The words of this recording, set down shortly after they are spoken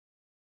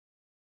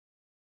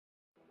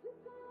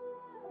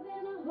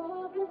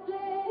Took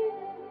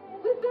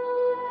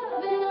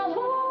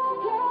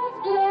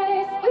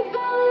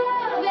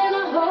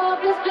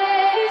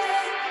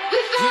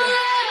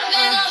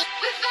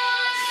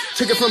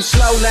it from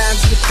slow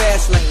lines to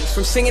fast lanes,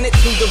 from singing it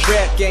to the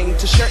rap game,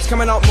 to shirts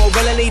coming out more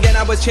willingly than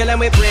I was chilling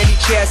with Brandy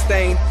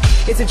Chastain.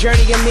 It's a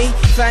journey in me,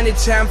 finding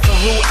time for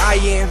who I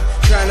am.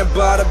 Trying to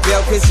bar the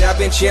belt cause I've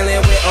been chilling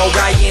with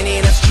Orion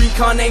in a street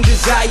car named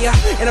Desire,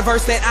 in a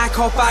verse that I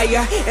call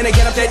fire, and a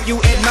get up that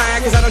you admire,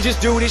 cause I don't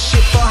just do this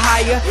shit for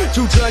hire.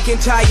 Too drunk and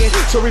tired,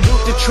 so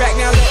reboot the track,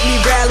 now let me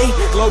rally.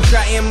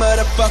 Globe-trotting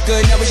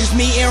motherfucker, that was just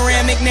me and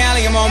Ram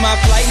McNally. I'm on my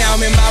flight, now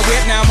I'm in my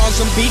whip, now I'm on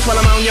some beach while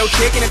I'm on your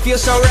chick, and it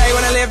feels so right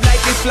when I live like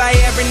this. Fly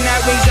every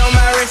night, wings on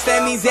my wrist,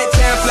 that means that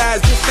time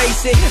flies. Just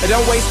face it, I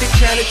don't waste it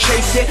trying to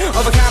chase it,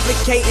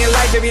 overcomplicating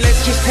life, baby,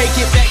 let's just take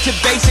it back to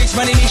basics.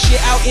 Running this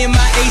shit out in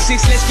my A6,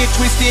 let's get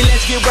twisted,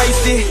 let's get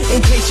wasted.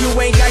 In case you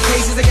ain't got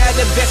cases, I got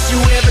the best you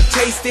ever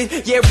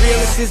tasted. Yeah,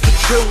 realness is the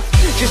truth,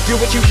 just do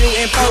what you do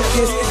and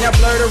focus. Now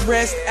blur the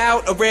rest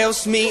out, or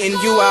else me and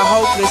you are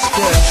hopeless.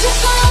 We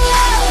found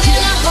love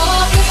in a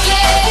hopeless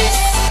place.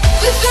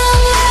 We found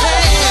love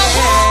in a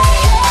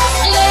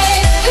hopeless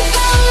place. We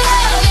found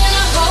love in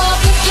a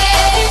hopeless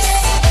place.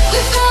 We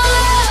found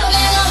love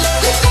in a hopeless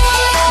place.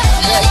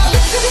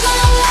 We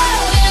found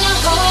love in a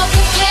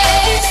hopeless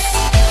place.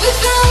 We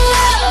found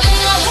love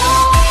in a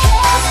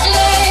hopeless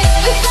place.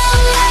 We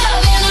found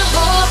love in a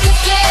hopeless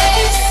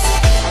place.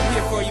 I'm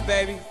here for you,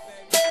 baby.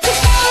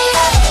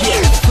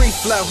 Yeah, free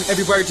flow,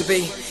 every word to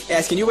be.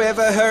 Asking you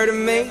ever heard of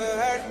me?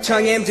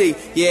 Tongue empty,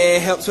 yeah,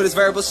 it helps with his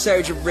verbal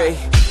surgery.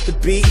 The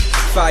beat,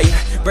 fire,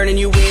 burning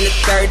you in the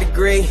 3rd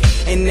degree.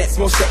 And that's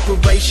more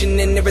separation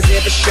than there was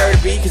ever sure to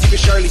be. Cause you can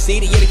surely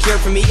see that you're the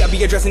cure for me. I'll be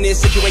addressing this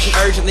situation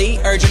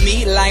urgently, urging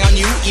me to lie on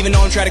you. Even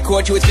though I'm trying to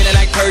court you, it's feeling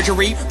like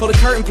perjury. Pull the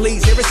curtain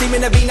please, there is seeming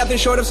to be nothing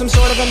short of some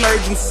sort of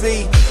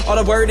emergency. All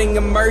the wording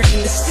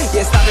emerging,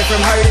 yeah, stop it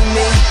from hurting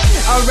me.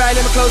 Alright,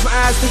 let me close my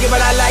eyes, think of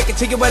what I like and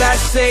take it what I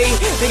see.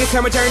 Think it's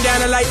time to turn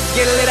down the lights,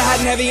 get a little hot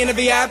and heavy in the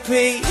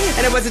VIP.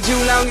 And it wasn't too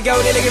long ago,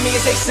 they look at me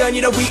and say, son, you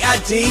know we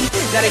ID.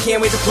 Now they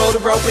can't wait to pull the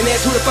rope and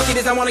ask who the fuck it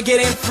is, I wanna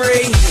get in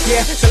free.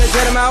 Yeah, so let's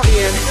let them out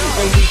in,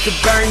 and we could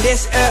burn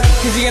this up.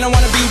 Cause you're gonna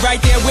wanna be right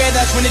there with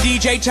us when the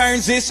DJ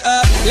turns this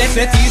up. Let's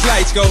let these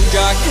lights go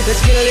dark,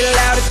 let's get a little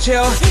louder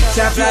chill.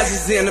 Time flies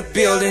is in the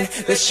building,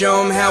 let's show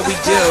them how we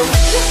do.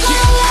 We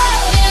found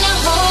love in a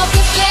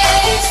hopeless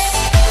place.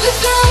 We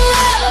found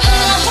love in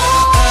a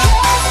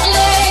hopeless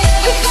place.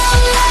 We found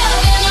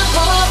love in a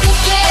hopeless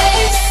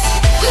place.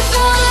 We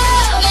found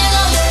love in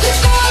a we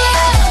found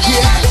love in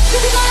a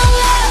we found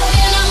love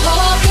in a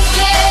hopeless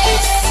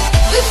place.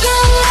 We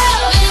found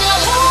love in a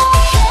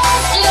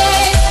hopeless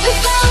place. We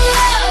found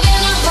love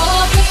in a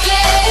hopeless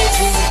place.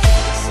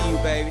 See you,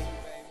 baby.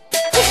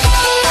 We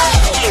found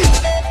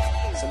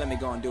love. So let me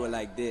go and do it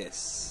like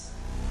this.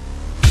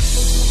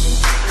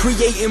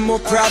 Creating more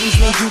problems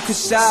than you can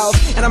solve,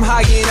 and I'm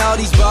hogging all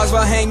these bars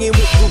while hanging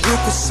with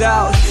Baruch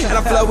Assault. And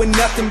I'm flowing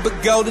nothing but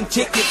golden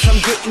tickets, I'm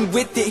getting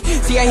with it.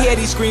 See, I hear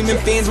these screaming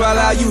fans while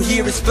all you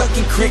hear is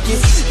fucking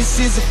crickets. This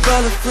is a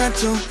full of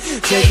frontal,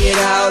 take it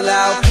all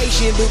out.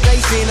 Patient but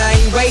racing, I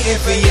ain't waiting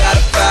for y'all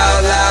to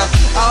fall out.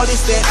 All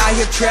this that I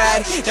have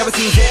tried, never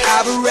seems that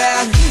I've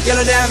arrived.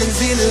 Yellow diamonds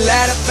in the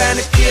light, I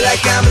finally feel like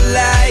I'm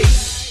alive.